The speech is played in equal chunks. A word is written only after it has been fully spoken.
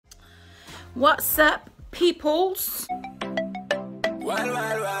What's up, peoples?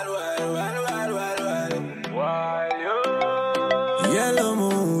 Yellow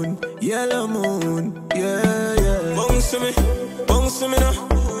moon, yeah, yeah. Bounce to me now.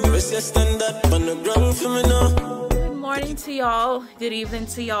 Let's just stand up on the ground for me now. Good morning to y'all, good evening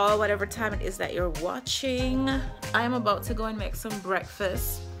to y'all, whatever time it is that you're watching. I am about to go and make some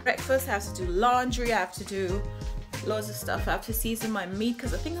breakfast. Breakfast, I have to do laundry, I have to do loads of stuff. I have to season my meat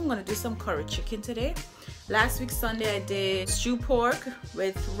because I think I'm gonna do some curry chicken today. Last week Sunday I did stew pork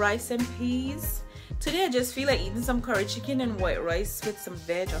with rice and peas. Today I just feel like eating some curry chicken and white rice with some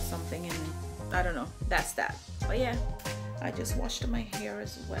veg or something, and I don't know, that's that. But yeah, I just washed my hair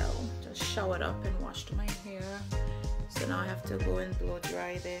as well. Just showered up and washed my hair. So now I have to go and blow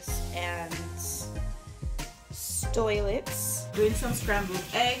dry this and stoil it. Doing some scrambled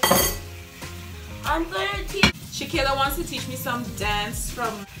eggs. I'm gonna teach. Shakila wants to teach me some dance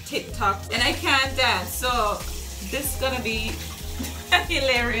from TikTok and I can't dance, so this is gonna be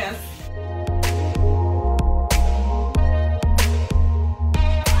hilarious.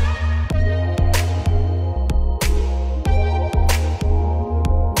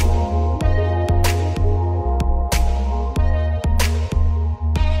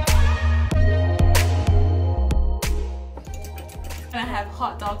 And I have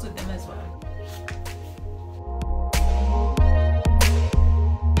hot dogs with them as well.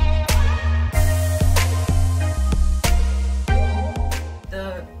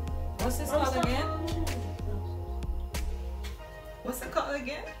 What's this called again? What's it called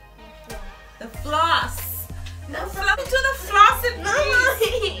again? The floss. No, floss. Do the floss and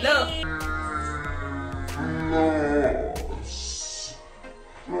please. Look.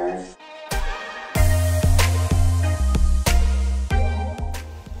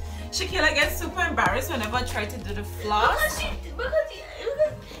 Shakila gets super embarrassed whenever I try to do the floss. Because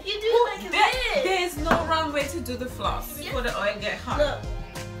you do it like this. There is no wrong way to do the floss before the oil get hot. Look,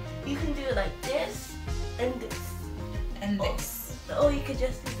 you can do it like this and this. And this. Or you could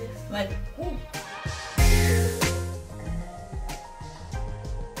just do this. Like, ooh.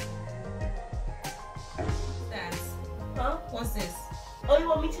 Dance. Huh? What's this? Oh, you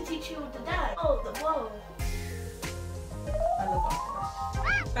want me to teach you the dance? Oh, the whoa. I love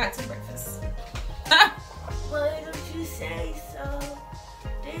awkward. Back to breakfast. Why don't you say so?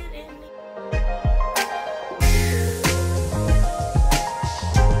 Didn't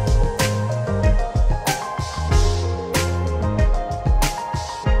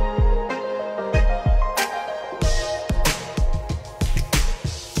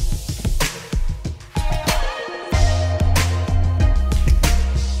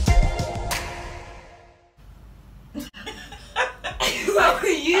What were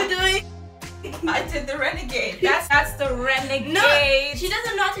you doing? I did the renegade. That's the renegade. No, she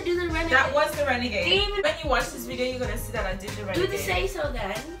doesn't know how to do the renegade. That was the renegade. Even when you watch this video, you're gonna see that I did the renegade. do the say so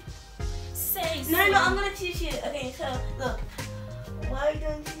then. Say so. No, I'm gonna teach you. Okay, so look. Why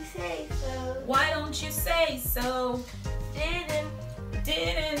don't you say so? Why don't you say so? Didn't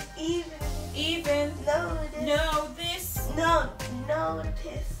even know this. Notice.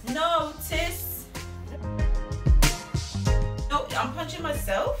 No, I'm punching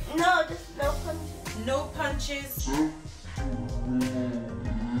myself. No, just no punches. No punches.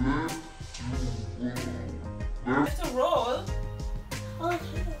 Left to roll.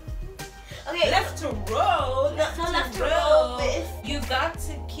 Okay. Left to roll. No, so left to roll this. You got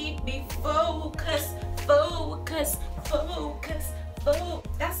to keep me focused.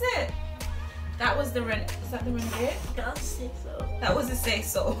 That's it. That was the renegade. Was that the renegade? Don't say so. That was the say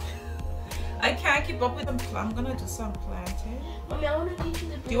so. I can't keep up with them. I'm gonna do some planting. Mommy, I want to teach you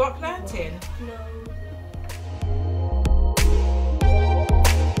the. Do you want planting? No.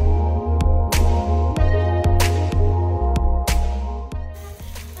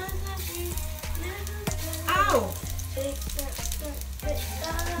 Ow!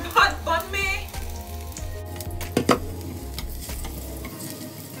 Hot bun me!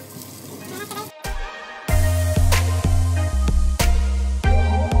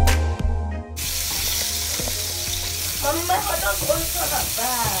 Mommy, my hot dog always turn out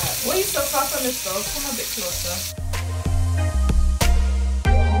bad. Why are you so far from the stove? Come a bit closer.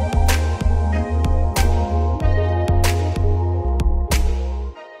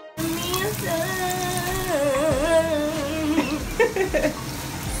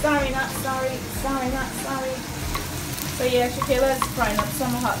 Sorry, not sorry. So yeah, Shakila is frying up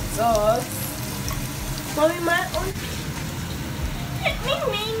some hot dogs. Mommy, my own.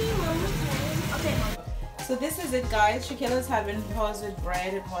 Okay, Mom. So this is it, guys. Shakila's having pause with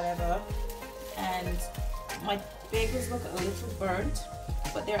bread and whatever, and my bagels look a little burnt.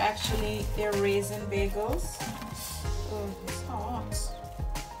 but they're raisin bagels. Oh, it's hot.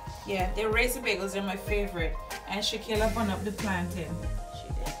 Yeah, they're raisin bagels. They're my favorite. And Shakila bun up the plantain. She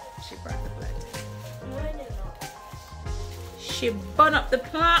did. She brought the plantain. No, I did not. She bun up the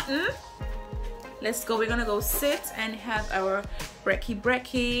plantain. Let's go. We're gonna go sit and have our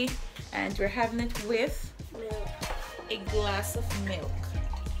brekkie, and we're having it with Milk. a glass of milk.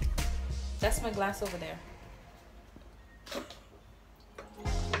 That's my glass over there.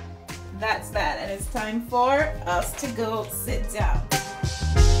 That's that, and it's time for us to go sit down.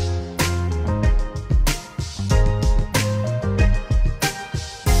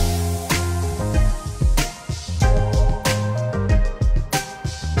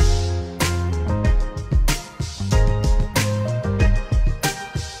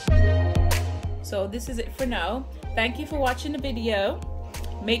 So this is it for now. Thank you for watching the video.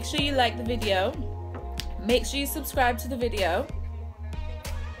 Make sure you like the video. Make sure you subscribe to the video.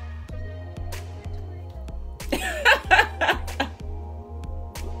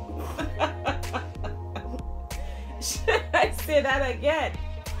 Should I say that again?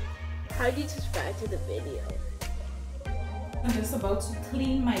 How do you subscribe to the video? I'm just about to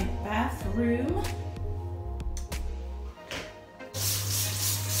clean my bathroom.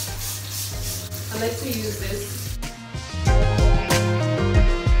 I like to use this.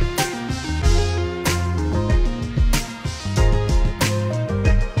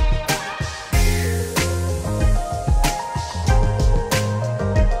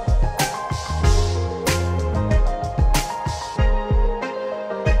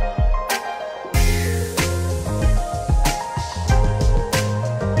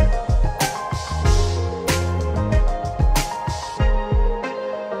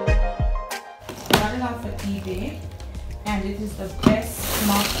 And it is the best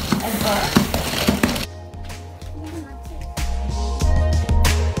mop ever.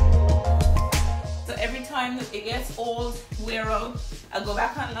 So every time it gets old, wear out, I go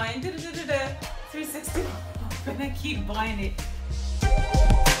back online, 360, and I keep buying it.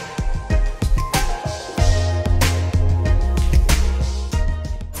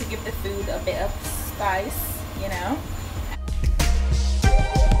 To give the food a bit of spice, you know.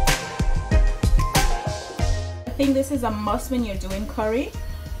 I think this is a must when you're doing curry.